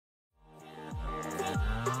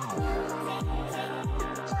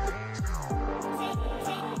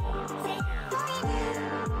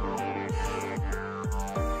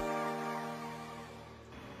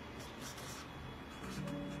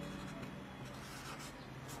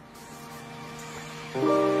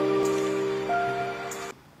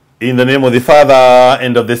In the name of the Father,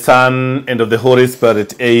 and of the Son, and of the Holy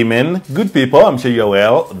Spirit. Amen. Good people, I'm sure you are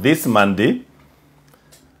well. This Monday,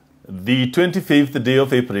 the 25th day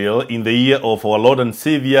of April, in the year of our Lord and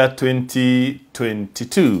Savior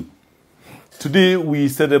 2022. Today we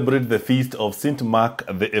celebrate the feast of Saint Mark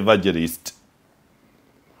the Evangelist.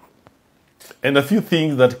 And a few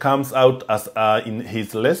things that comes out as in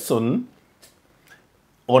his lesson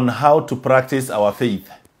on how to practice our faith.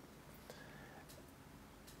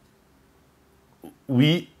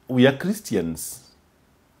 We are Christians,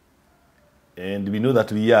 and we know that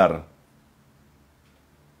we are.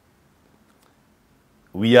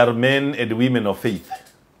 We are men and women of faith.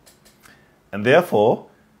 And therefore,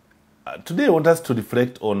 today I want us to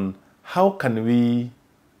reflect on how can we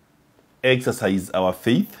exercise our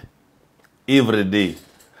faith every day.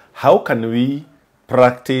 How can we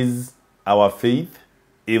practice our faith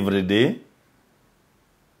every day?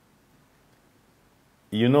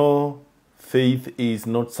 You know, faith is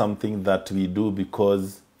not something that we do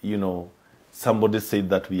because, somebody said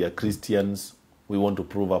that we are Christians, we want to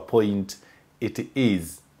prove a point. It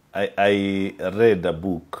is. I read a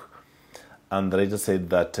book, and the writer said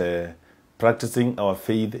that practicing our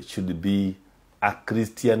faith should be a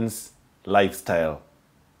Christian's lifestyle.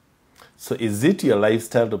 So is it your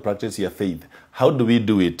lifestyle to practice your faith? How do we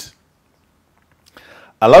do it?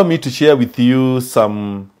 Allow me to share with you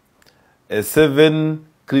some 7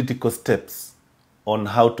 critical steps on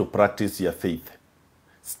how to practice your faith.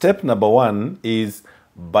 Step number 1 is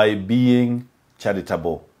by being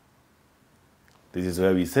charitable. This is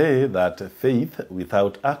where we say that faith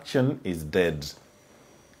without action is dead.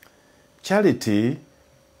 Charity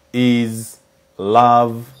is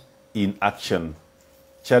love in action.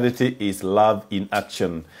 Charity is love in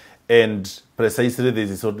action. And precisely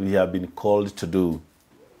this is what we have been called to do.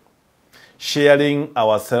 Sharing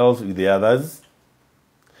ourselves with the others,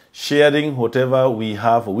 sharing whatever we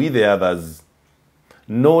have with the others,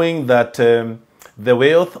 knowing that the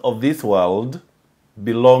wealth of this world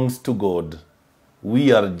belongs to God.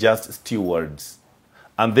 We are just stewards.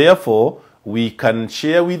 And therefore, we can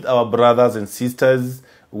share with our brothers and sisters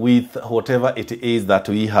with whatever it is that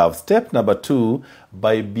we have. Step number 2,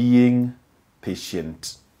 by being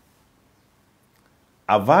patient.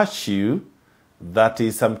 A virtue that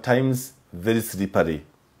is sometimes very slippery.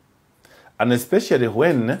 And especially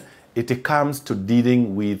when it comes to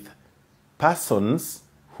dealing with persons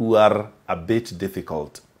who are a bit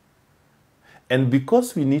difficult. And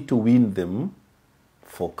because we need to win them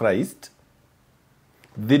for Christ,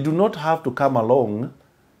 they do not have to come along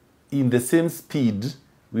in the same speed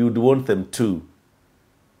we would want them to,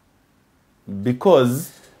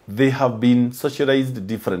 because they have been socialized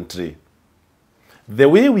differently. The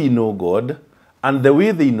way we know God and the way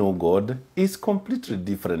they know God is completely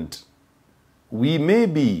different. We may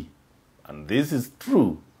be, and this is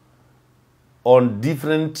true, on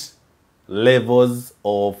different levels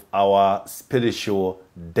of our spiritual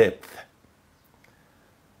depth.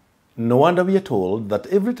 No wonder we are told that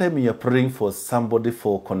every time you are praying for somebody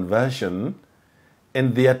for conversion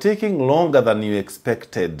and they are taking longer than you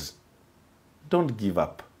expected, don't give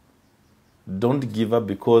up. Don't give up,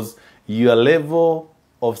 because your level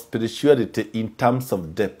of spirituality in terms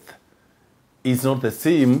of depth is not the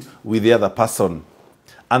same with the other person.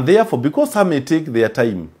 And therefore, because some may take their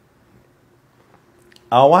time,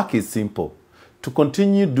 our work is simple: to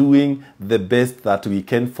continue doing the best that we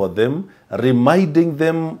can for them, reminding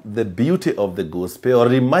them the beauty of the gospel, or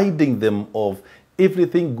reminding them of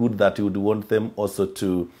everything good that we would want them also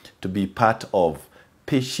to be part of.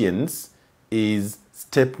 Patience is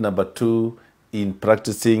step number 2 in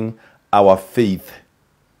practicing our faith.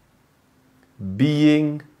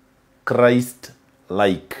 Being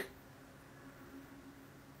Christ-like.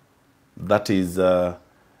 That is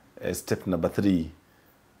step number 3.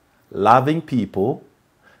 Loving people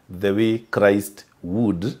the way Christ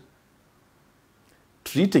would.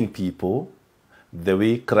 Treating people the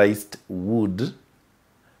way Christ would.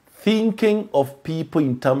 Thinking of people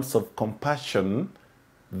in terms of compassion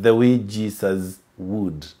the way Jesus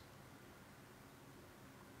would.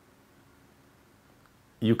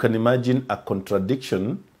 You can imagine a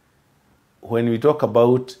contradiction when we talk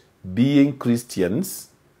about being Christians,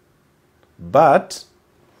 but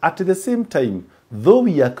at the same time, though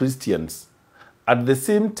we are Christians, at the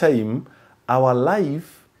same time, our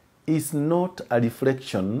life is not a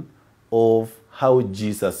reflection of how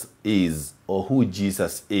Jesus is or who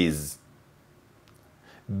Jesus is.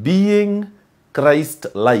 Being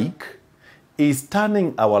Christ-like is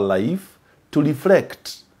turning our life to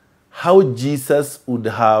reflect how Jesus would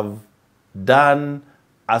have done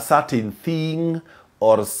a certain thing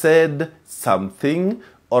or said something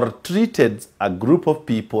or treated a group of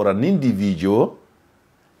people or an individual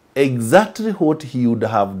exactly what he would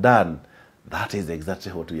have done, that is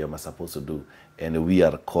exactly what we are supposed to do and we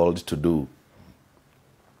are called to do.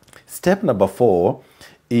 Step number 4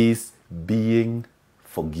 is being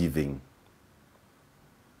forgiving.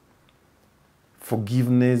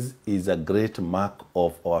 Forgiveness is a great mark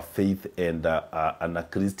of our faith and a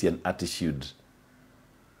Christian attitude.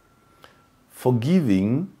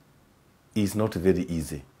 Forgiving is not very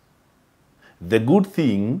easy. The good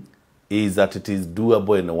thing is that it is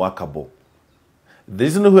doable and workable. The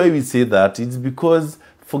reason why we say that is because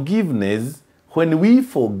forgiveness, when we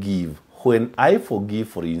forgive, when I forgive,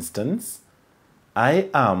 for instance, I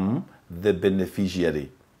am the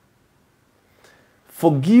beneficiary.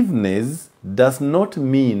 Forgiveness does not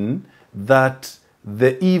mean that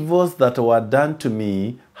the evils that were done to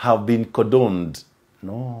me have been condoned.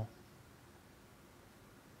 No.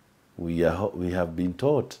 We have been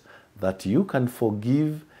taught that you can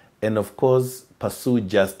forgive and, of course, pursue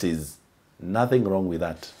justice. Nothing wrong with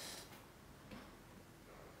that.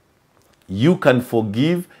 You can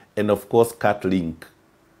forgive and, of course, cut link.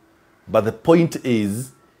 But the point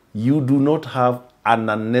is, you do not have an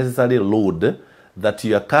unnecessary load that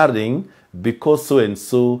you are carrying because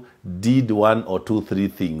so-and-so did 1 or 2, 3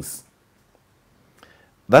 things.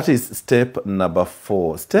 That is step number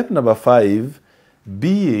 4. Step number 5,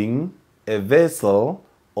 being a vessel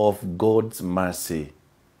of God's mercy.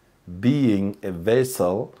 Being a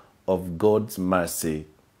vessel of God's mercy.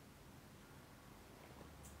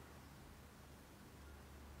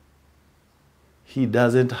 He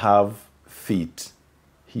doesn't have feet.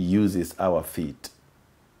 He uses our feet.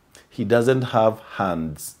 He doesn't have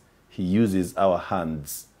hands. He uses our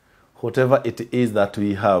hands. Whatever it is that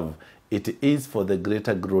we have, it is for the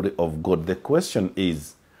greater glory of God. The question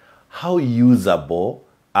is, how usable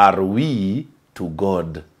are we to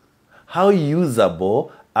God? How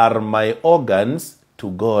usable are my organs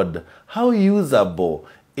to God? How usable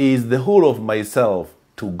is the whole of myself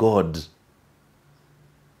to God?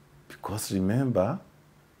 Because remember,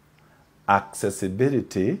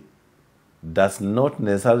 accessibility does not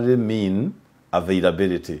necessarily mean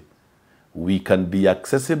availability. We can be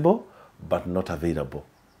accessible but not available.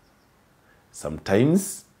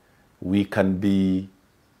 Sometimes we can be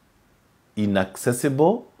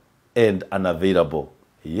inaccessible and unavailable,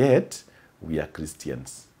 yet we are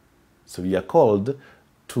Christians. So we are called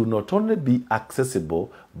to not only be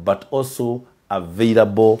accessible but also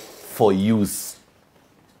available for use.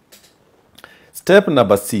 Step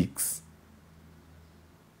number 6,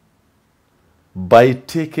 by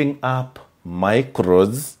taking up my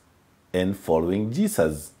cross and following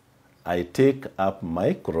Jesus. I take up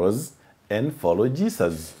my cross and follow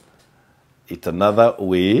Jesus. It's another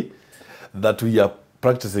way that we are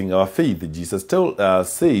practicing our faith. Jesus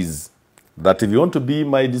says that if you want to be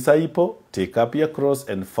my disciple, take up your cross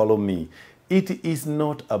and follow me. It is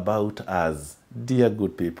not about us, dear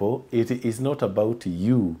good people. It is not about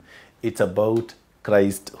you. It's about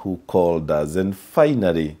Christ who called us. And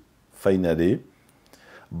finally,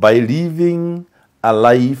 by living a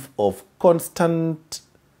life of constant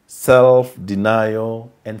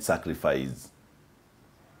self-denial and sacrifice.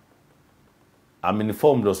 I'm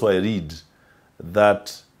informed also, I read,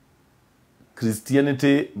 that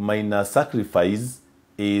Christianity minus sacrifice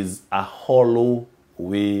is a hollow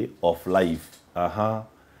way of life.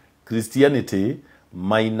 Christianity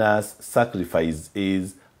minus sacrifice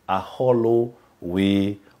is a hollow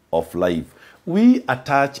way of life. We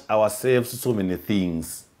attach ourselves to so many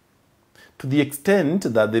things to the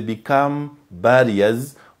extent that they become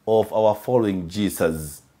barriers of our following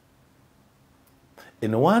Jesus.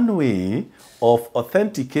 In one way of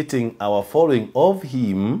authenticating our following of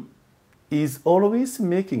him is always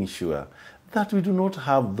making sure that we do not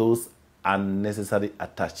have those unnecessary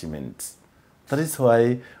attachments. That is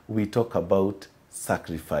why we talk about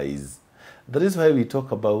sacrifice. That is why we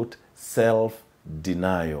talk about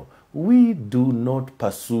self-denial. We do not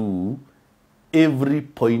pursue every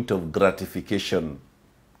point of gratification.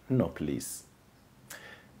 No, please.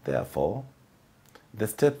 Therefore, the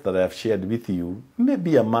steps that I have shared with you may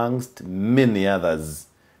be amongst many others.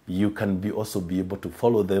 You can also be able to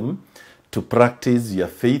follow them, to practice your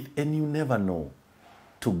faith, and you never know,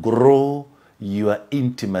 to grow your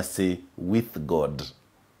intimacy with God.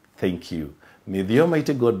 Thank you. May the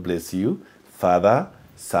Almighty God bless you, Father,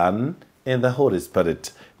 Son, and the Holy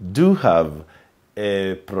Spirit. Do have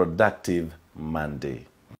a productive Monday.